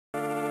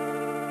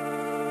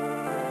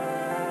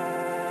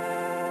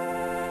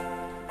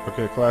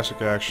Okay,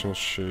 classic action.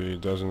 She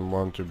doesn't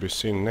want to be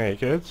seen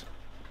naked.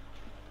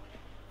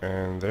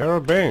 And they're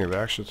obeying,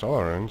 they're actually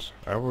tolerant.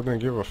 I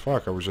wouldn't give a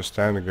fuck, I would just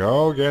stand and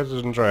go, get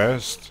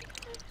undressed.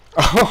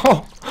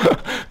 Oh!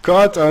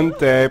 Caught on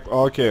tape.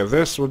 Okay,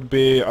 this would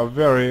be a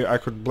very... I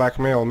could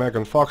blackmail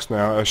Megan Fox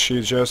now as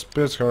she just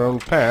pissed her own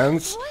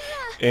pants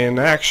in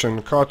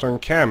action, caught on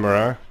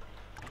camera.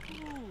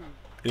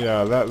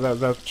 Yeah,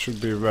 that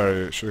should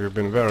have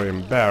been very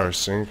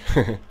embarrassing.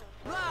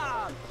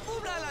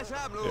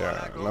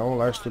 Yeah, no one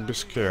likes to be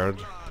scared.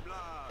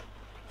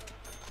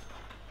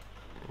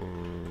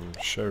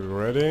 Chevy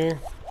ready.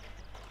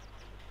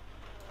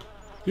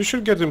 You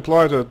should get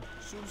employed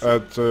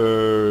at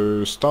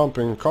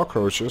stomping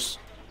cockroaches.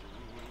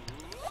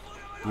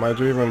 Might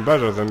do even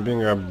better than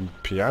being a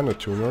piano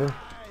tuner.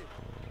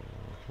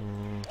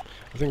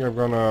 I think I'm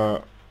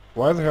gonna...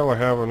 Why the hell I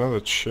have another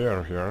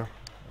chair here?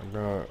 I'm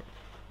gonna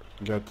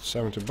get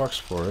 70 bucks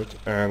for it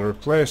and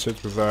replace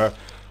it with a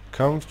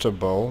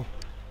comfortable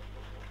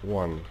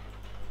one.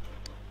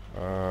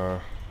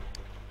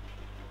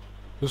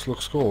 This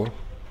looks cool.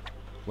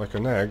 Like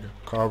an egg,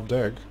 carved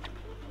egg.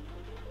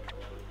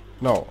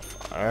 No,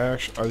 I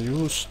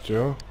used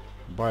to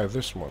buy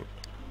this one.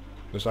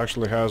 This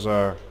actually has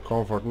a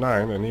comfort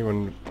 9 and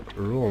even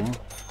room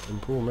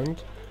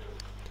improvement.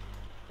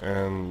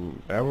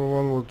 And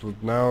everyone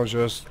would now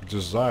just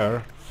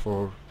desire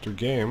to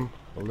game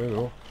a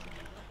little,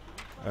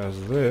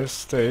 as this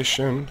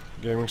station,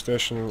 gaming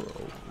station,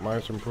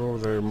 might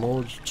improve their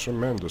mood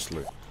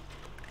tremendously.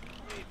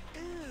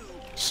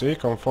 See,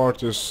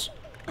 comfort is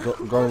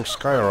going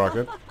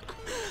skyrocketing,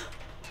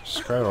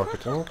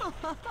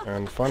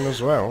 and fun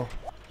as well.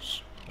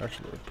 It's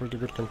actually a pretty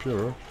good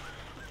computer.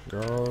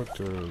 Go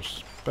to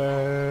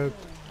sped,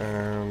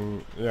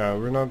 and yeah,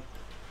 we're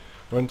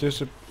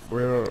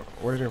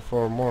waiting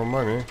for more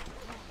money.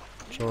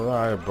 It's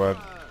alright, but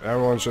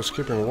everyone's just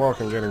keeping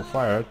work and getting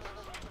fired.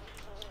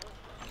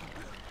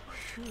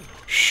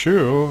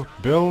 Shoo,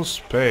 bills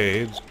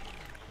paid.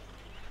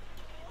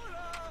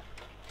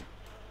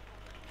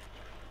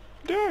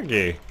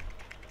 Doggy.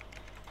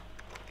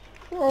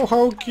 Oh,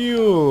 how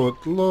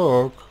cute!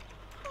 Look,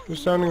 he's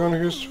standing on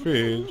his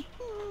feet.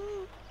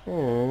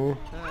 Oh.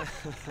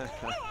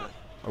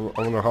 I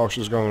wonder how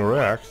she's gonna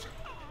react.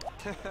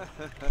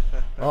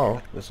 Oh,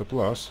 that's a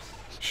plus.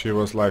 She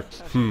was like,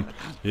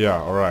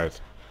 yeah, alright.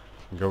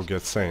 Go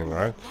get sane,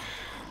 right?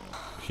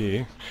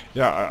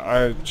 Yeah,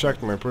 I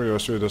checked my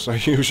previous videos. I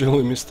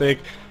usually mistake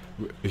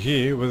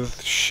he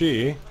with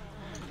she.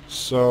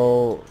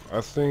 So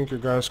I think you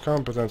guys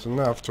competent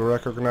enough to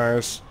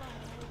recognize,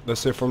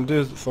 let's say from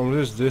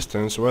this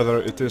distance,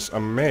 whether it is a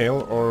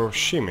male or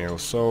female.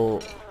 So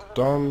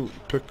don't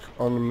pick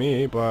on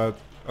me, but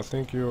I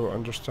think you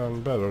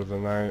understand better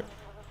than I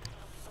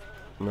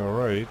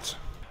narrate.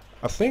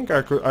 I think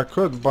I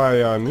could buy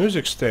a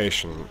music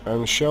station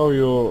and show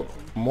you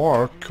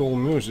more cool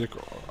music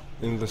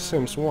in The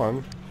Sims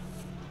 1.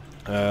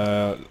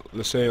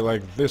 Let's say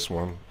like this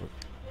one.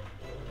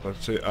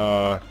 Let's say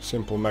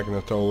simple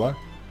magnetola.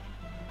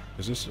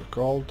 Is this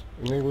called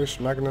in English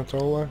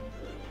magnetola?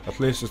 At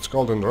least it's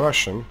called in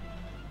Russian.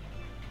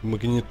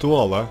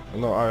 Magnetola.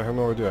 No, I have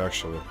no idea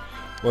actually.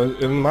 Well,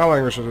 in my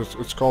language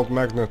it's called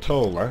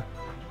magnetola.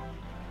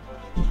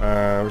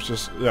 Which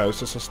is, yeah, it's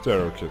just a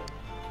stereo kit.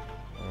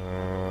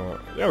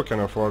 Yeah, we can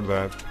afford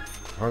that.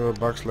 100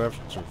 bucks left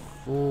to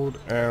food,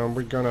 and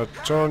we're gonna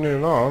turn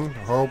it on.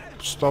 Hope,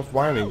 stop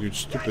whining, you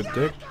stupid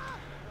dick.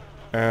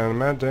 And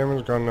Matt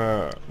Damon's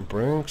gonna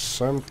bring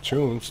some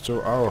tunes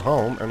to our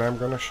home, and I'm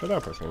gonna shut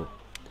up, I think.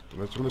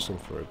 Let's listen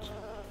for it.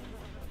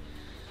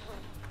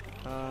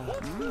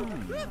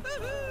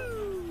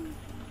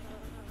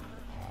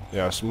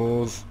 Yeah,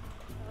 smooth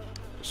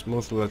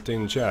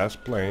Latin jazz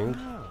playing.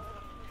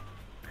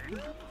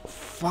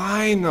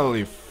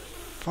 Finally,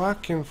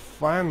 fucking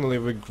finally,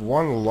 we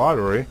won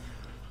lottery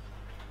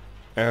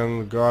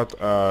and got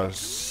a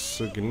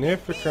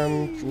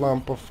significant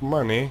lump of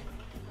money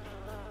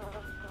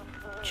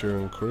to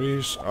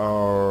increase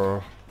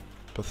our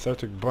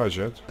pathetic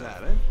budget.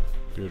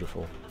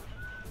 Beautiful.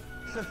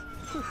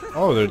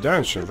 Oh, they're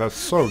dancing. That's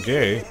so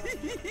gay.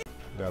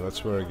 Yeah, that's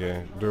very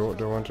gay. Do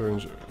you want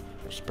to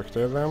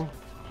spectate them?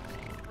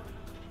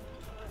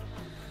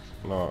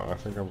 No, I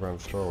think I'm gonna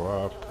throw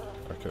up.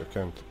 Okay,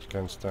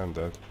 can't stand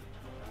that.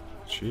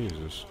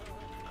 Jesus.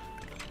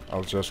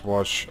 I'll just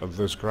watch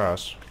this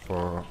grass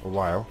for a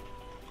while.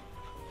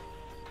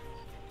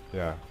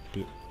 Yeah,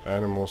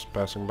 animals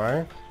passing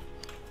by.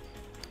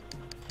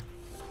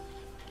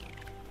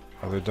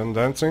 Are they done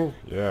dancing?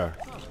 Yeah.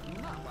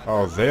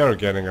 Oh, they are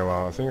getting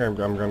along. I think I'm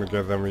gonna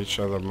get them each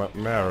other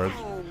married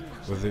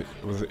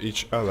with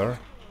each other.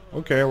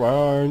 Okay,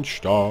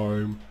 lunch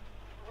time.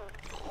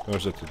 Or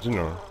is it the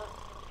dinner?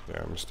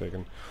 Yeah, I'm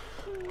mistaken.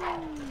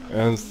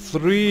 And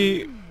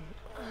 3.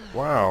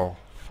 Wow,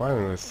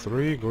 finally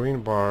 3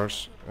 green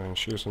bars, and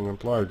she's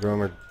unemployed.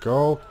 Gonna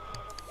go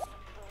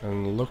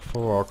and look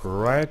for work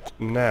right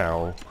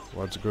now.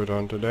 What's good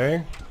on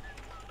today?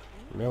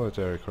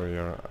 Military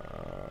career.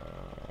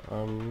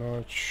 I'm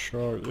not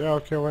sure. Yeah,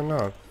 okay, why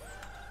not?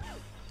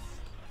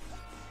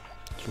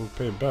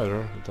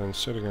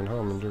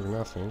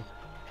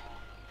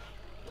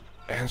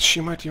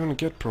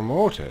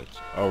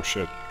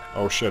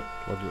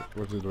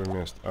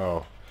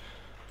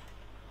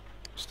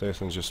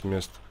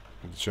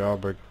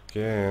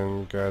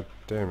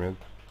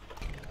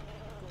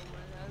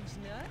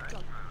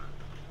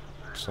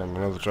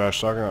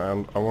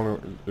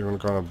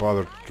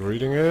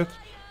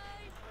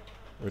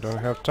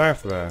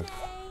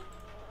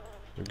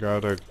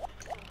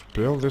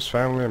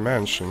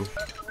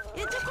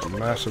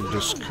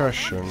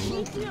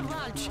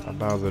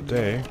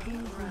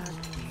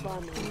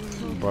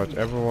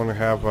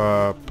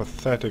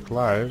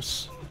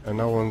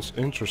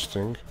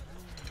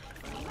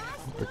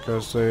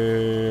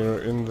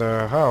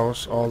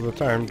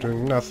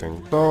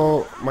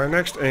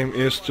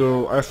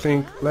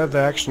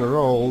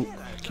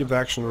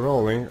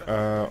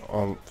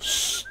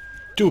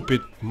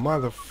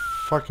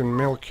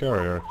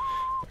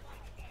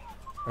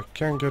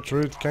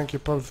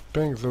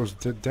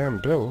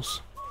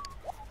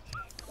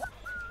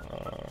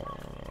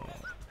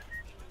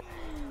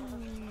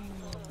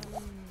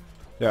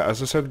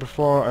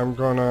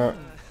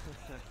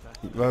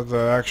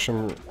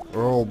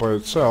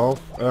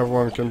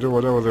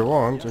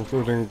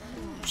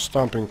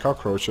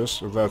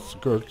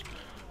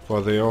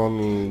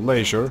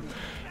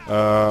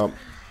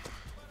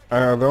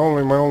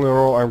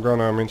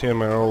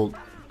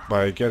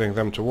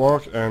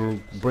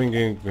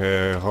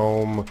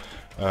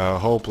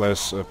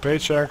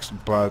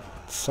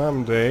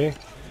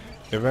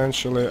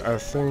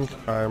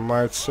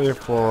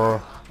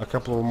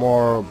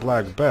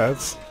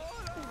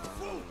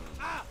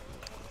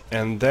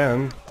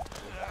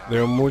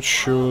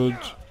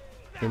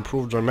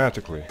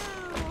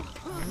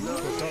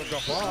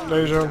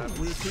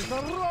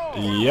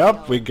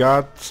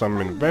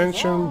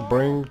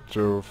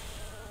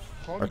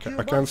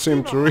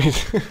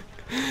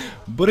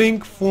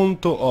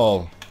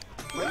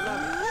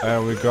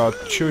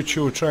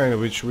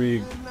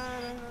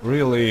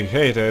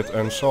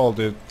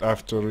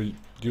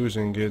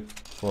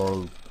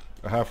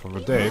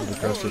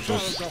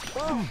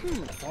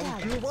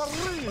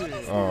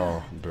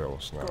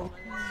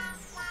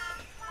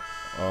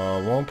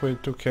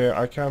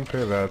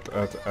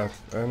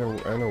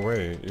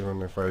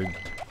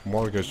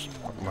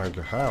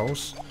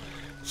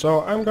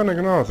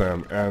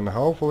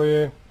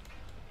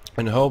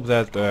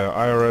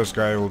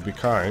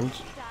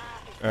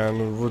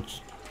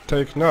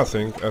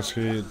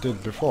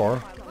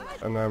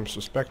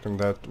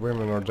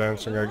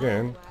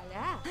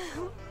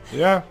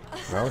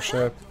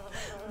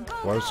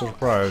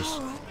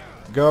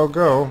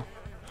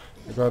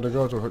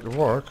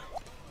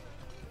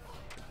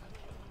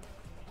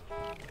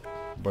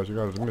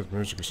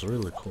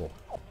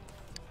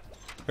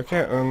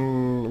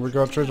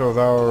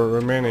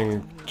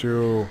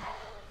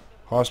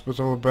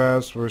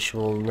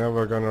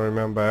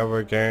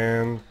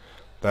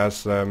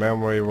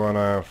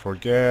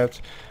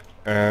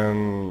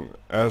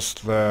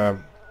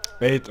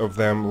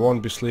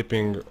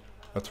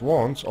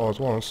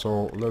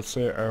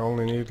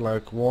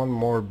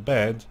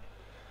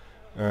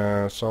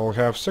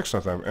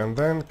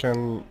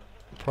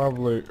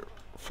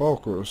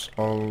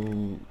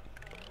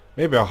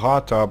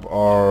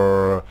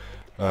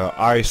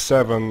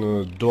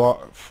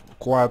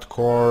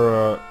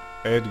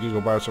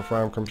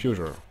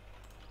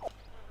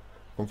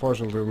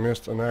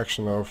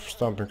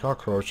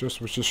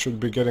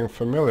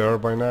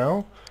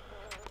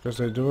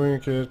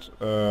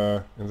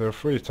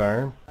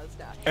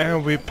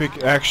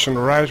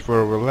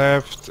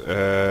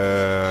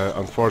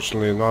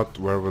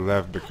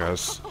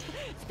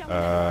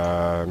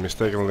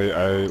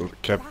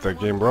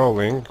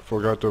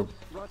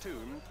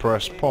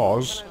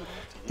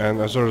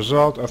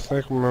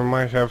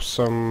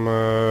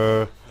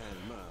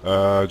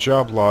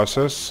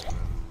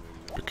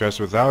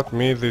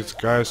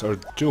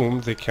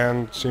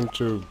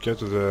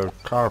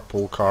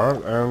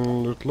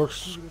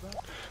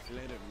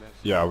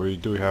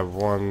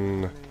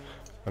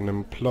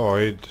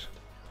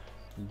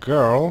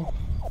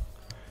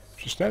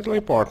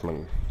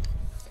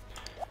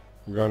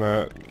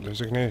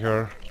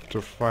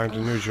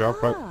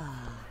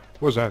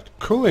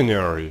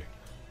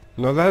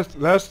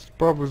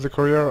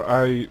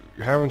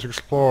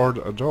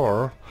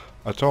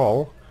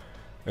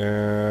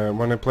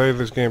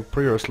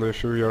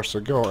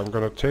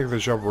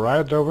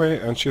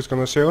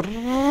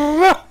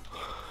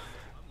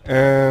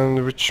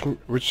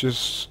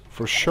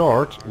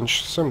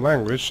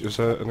 which is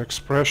an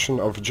expression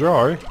of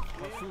joy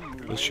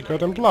that she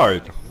got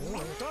employed.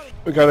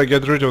 We gotta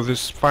get rid of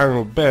this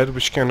final bed,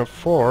 which can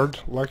afford,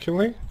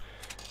 luckily.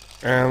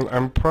 And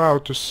I'm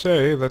proud to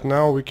say that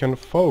now we can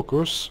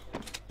focus,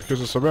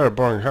 because it's a very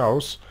boring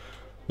house.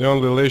 The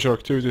only leisure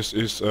activities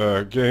is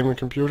a gaming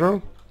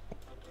computer.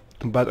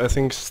 But I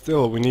think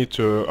still we need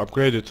to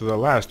upgrade it to the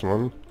last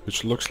one,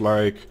 which looks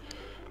like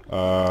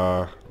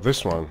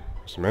this one,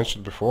 as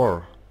mentioned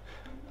before.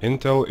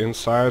 Intel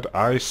Inside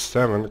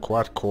i7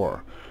 quad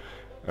core.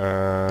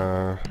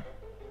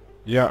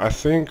 Yeah, I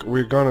think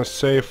we're gonna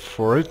save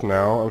for it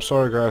now. I'm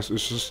sorry guys,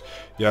 it's just,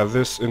 yeah,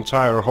 this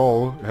entire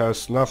hall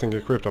has nothing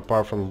equipped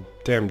apart from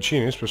damn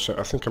genies, which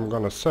I think I'm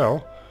gonna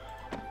sell,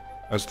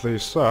 as they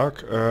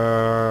suck.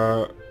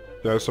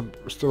 Yeah, it's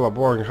still a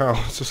boring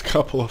house, just a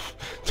couple of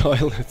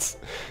toilets.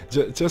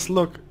 Just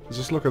look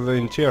at the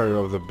interior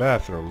of the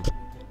bathroom.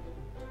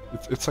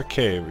 It's a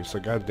cave, it's a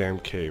goddamn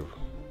cave.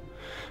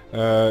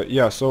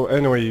 Yeah, so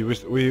anyway,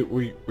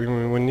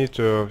 we need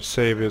to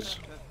save it.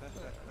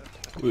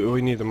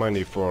 We need the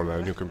money for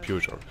the new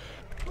computer.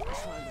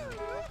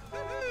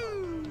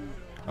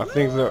 I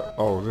think that...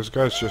 Oh, this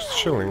guy's just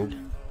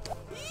chilling.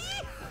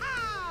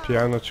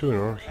 Piano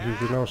tuner.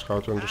 He knows how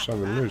to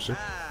understand the music.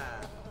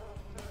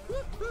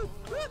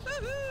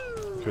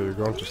 Okay, you're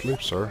going to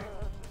sleep, sir.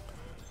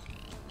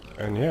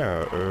 And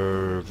yeah,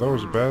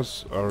 those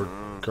beds are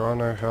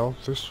gonna help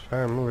this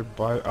family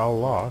by a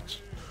lot.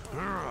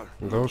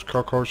 Those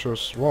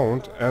cockroaches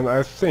won't. And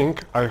I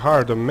think I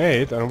hired a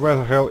maid, and where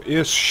the hell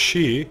is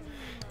she?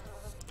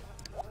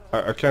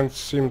 I can't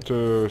seem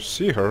to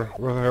see her.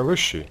 Where the hell is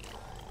she?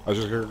 I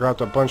just got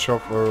a bunch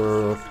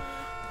of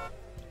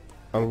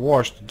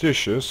unwashed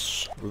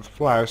dishes with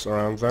flies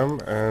around them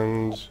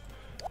and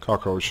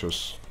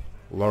cockroaches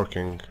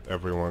lurking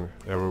everywhere.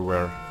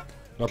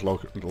 Not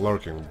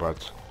lurking,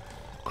 but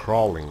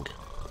crawling.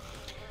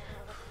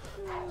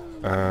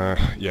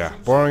 Yeah,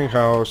 boring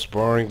house,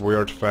 boring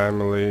weird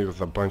family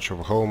with a bunch of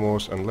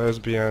homos and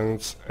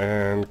lesbians,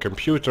 and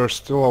computer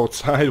still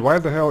outside. Why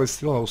the hell is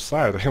still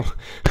outside?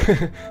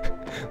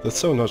 That's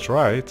so not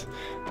right.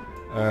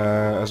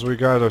 As we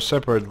got a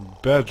separate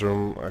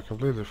bedroom, I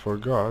completely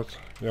forgot.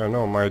 Yeah,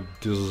 no, my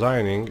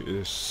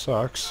designing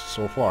sucks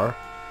so far.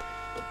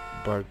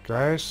 But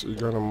guys, you're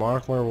gonna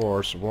mark my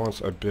words,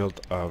 once I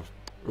build a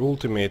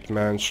ultimate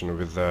mansion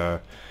with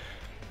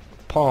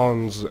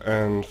ponds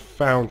and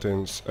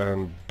fountains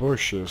and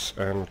bushes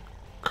and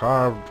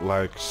carved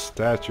like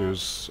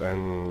statues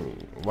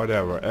and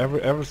whatever,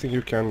 everything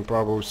you can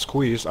probably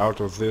squeeze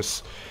out of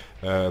this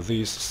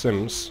these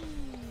Sims.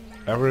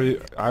 Every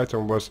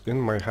item was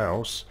in my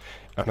house,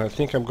 and I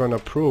think I'm gonna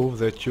prove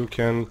that you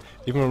can,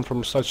 even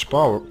from such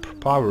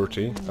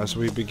poverty as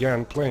we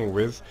began playing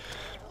with.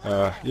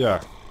 Yeah,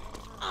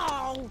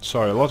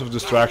 sorry, a lot of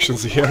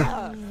distractions here.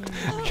 I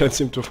can't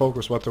seem to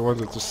focus what I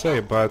wanted to say,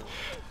 but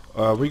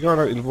we're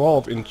gonna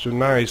evolve into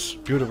nice,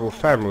 beautiful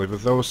family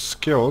with those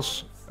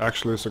skills.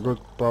 Actually, it's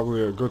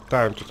probably a good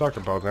time to talk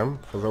about them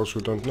for those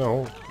who don't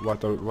know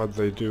what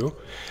they do.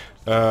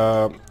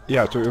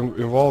 Yeah, to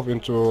evolve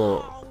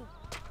into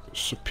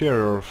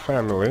superior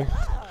family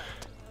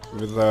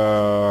with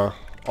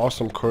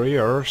awesome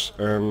careers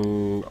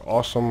and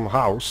awesome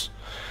house.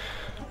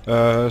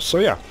 So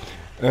yeah,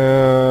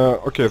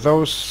 okay,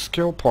 those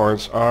skill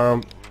points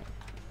are,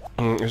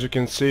 as you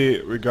can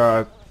see, we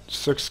got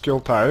 6 skill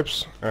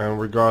types, and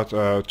we got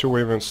 2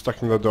 women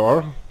stuck in the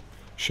door.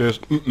 She says,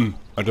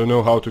 I don't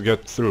know how to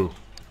get through.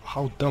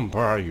 How dumb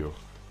are you?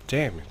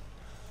 Damn it.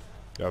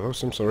 Yeah, those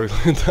Sims are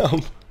really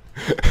dumb.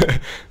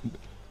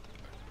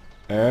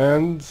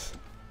 And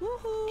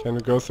can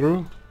we go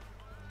through?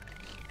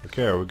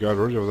 Okay, we got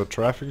rid of the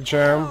traffic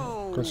jam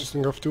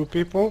consisting of 2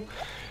 people,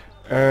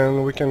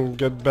 and we can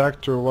get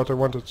back to what I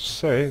wanted to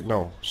say.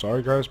 No,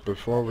 sorry guys,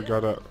 before we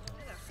gotta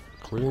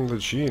clean the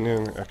gene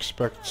and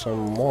expect some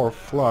more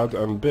flood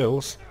and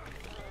bills.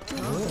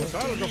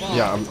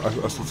 Yeah,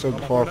 as I said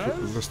before,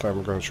 this time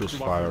I'm gonna choose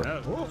fire.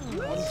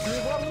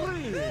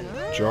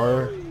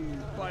 Joy.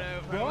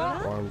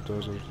 One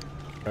doesn't.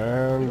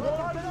 And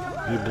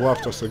he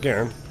bluffed us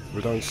again.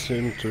 We don't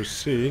seem to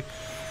see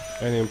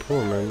any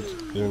improvement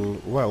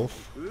in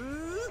wealth.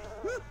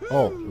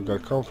 Oh, we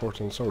got comfort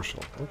and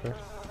social. Okay.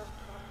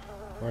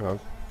 Why not?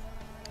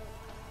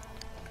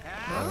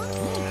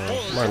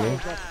 Money.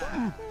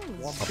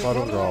 A pot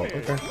of gold.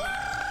 Okay.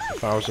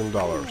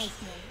 $1,000.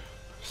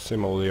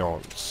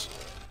 Simoleons.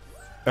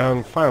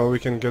 And finally, we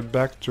can get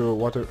back to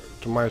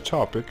to my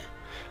topic.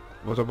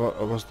 What about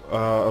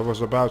I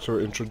was about to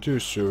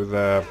introduce you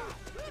the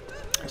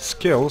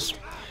skills.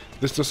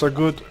 This is a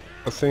good,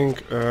 I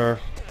think. I'm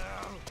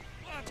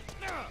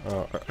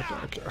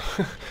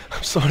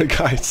sorry,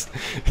 guys.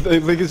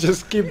 They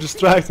just keep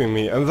distracting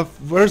me. And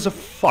where's the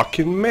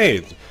fucking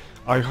maid?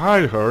 I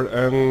hired her,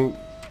 and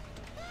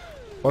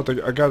what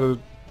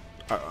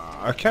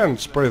I can't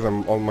spray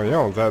them on my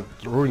own. That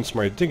ruins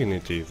my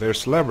dignity. They're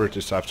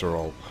celebrities after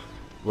all.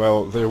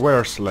 Well, they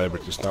were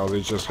celebrities now.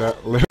 They just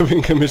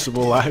living a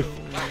miserable life.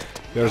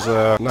 There's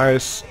a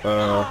nice,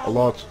 a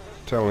lot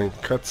telling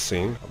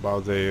cutscene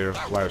about their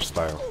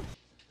lifestyle.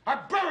 I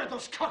buried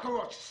those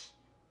cockroaches!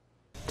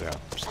 Yeah,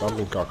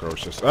 stomping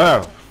cockroaches.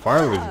 Ah,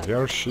 finally,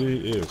 here she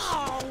is.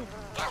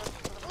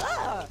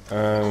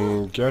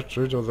 And get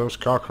rid of those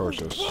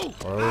cockroaches,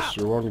 or else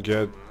you won't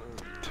get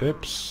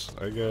tips,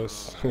 I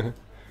guess.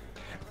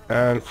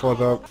 And for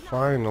the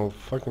final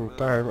fucking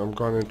time, I'm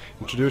gonna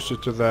introduce you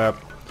to the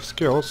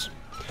skills.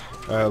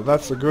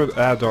 That's a good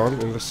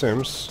add-on in The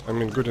Sims. I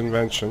mean, good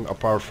invention,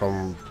 apart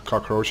from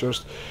cockroaches.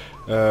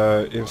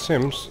 In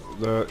Sims,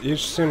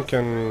 each sim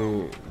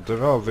can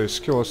develop their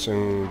skills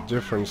in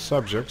different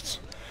subjects,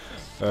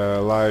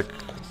 like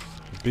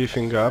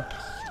beefing up,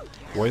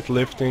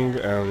 weightlifting,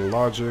 and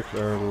logic,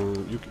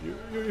 and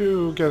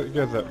you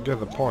get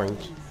the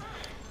point.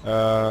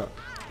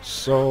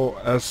 So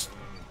as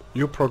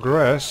you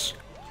progress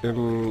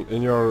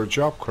in your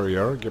job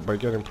career by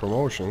getting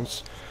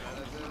promotions,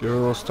 you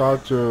will start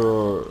to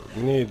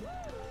need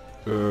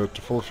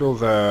to fulfill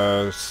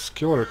the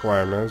skill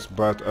requirements,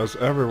 but as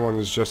everyone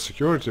is just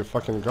security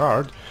fucking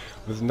guard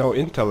with no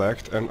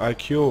intellect and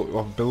IQ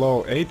of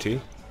below 80,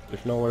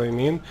 if you know what I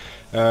mean,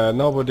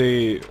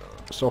 nobody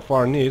so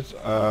far needs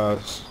to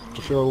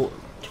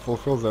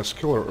fulfill the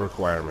skill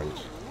requirement.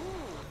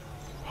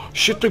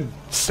 Shit took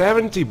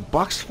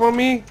 $70 for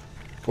me?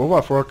 For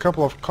what? For a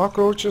couple of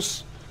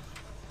cockroaches?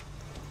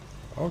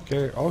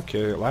 Okay,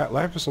 okay,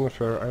 life isn't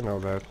fair, I know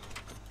that.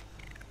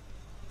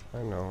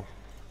 I know.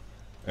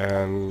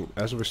 And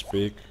as we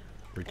speak,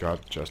 we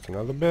got just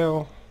another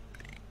bill.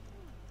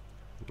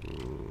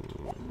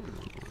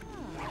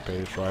 Pay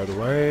it right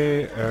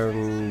away,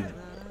 and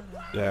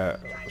yeah,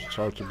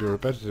 sorry to be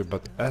repetitive,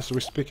 but as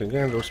we speak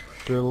again, those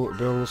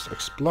bills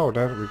explode,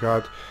 and we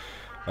got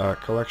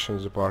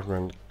collections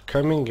department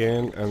coming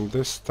in, and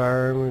this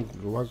time,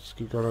 what's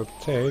it gonna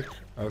take?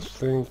 I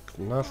think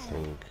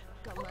nothing.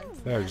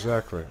 Yeah,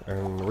 exactly,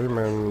 and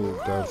women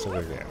dancing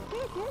again.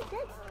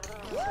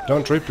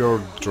 Don't rip your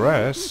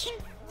dress.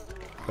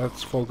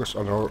 Let's focus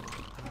on our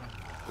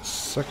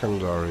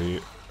secondary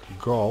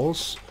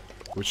goals,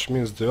 which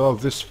means develop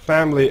this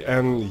family,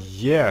 and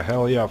yeah,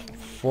 hell yeah,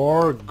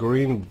 4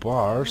 green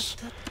bars,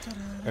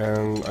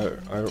 and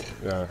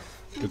yeah,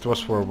 it was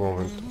for a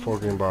moment, 4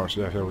 green bars,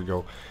 yeah, here we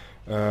go.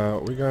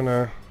 We're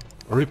gonna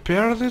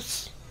repair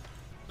this?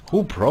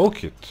 Who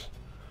broke it?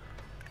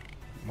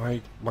 My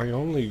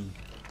only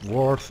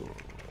worth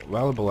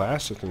valuable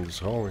asset in this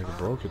home, he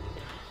broke it.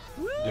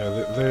 Yeah,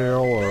 they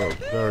all are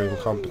very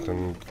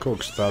incompetent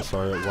cooks, that's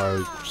why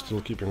I'm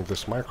still keeping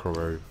this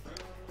microwave.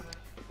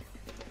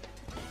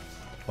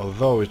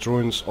 Although it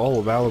ruins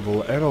all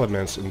valuable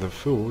elements in the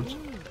food,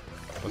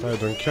 but I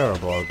don't care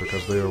about it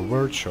because they are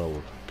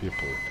virtual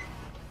people.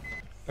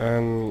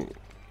 And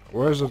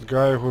where's that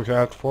guy who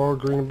had 4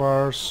 green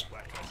bars?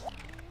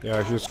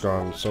 Yeah, he's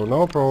gone, so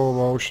no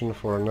promotion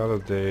for another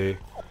day.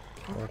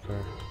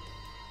 Okay.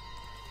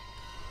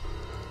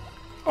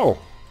 Oh!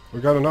 We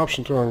got an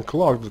option to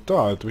unclog the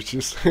toilet, which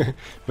is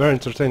very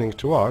entertaining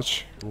to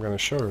watch. I'm gonna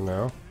show you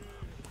now.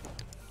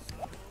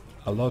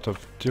 A lot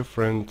of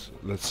different,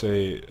 let's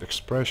say,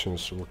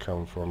 expressions will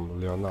come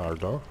from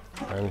Leonardo.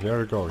 And here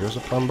we go, here's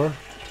a plumber.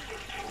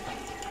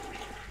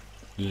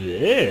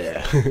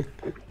 Yeah!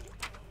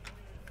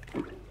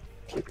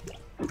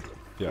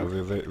 Yeah,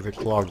 they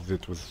clogged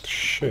it with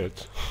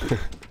shit.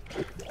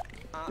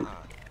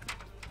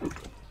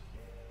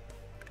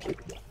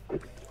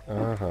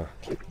 Uh-huh.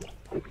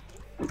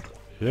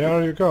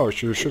 Here you go,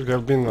 you should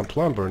have been a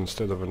plumber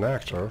instead of an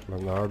actor,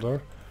 Leonardo.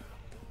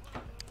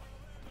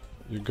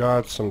 You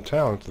got some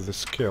talent to this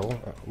skill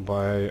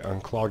by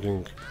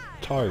unclogging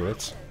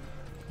toilets.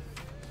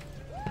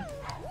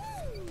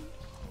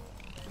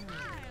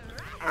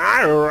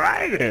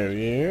 Alright then,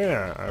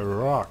 yeah, I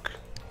rock.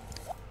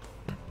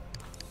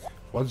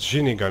 What's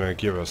Ginny gonna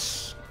give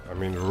us? I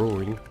mean,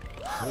 ruin.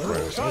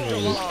 Friends. We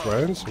don't need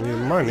friends, we need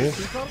money.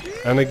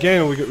 And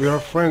again, we are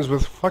friends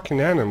with fucking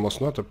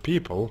animals, not the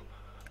people.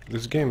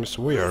 This game is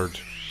weird.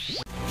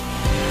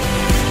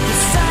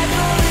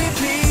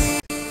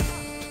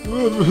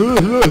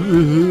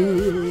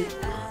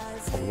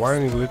 A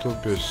whiny little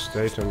bitch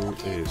Statham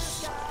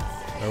is.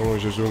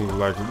 Everyone's just doing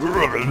like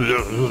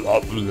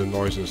the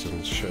noises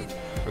and shit.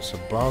 It's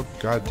about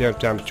goddamn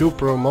time 2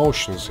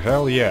 promotions,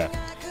 hell yeah.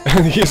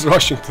 And he's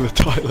rushing to the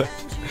toilet.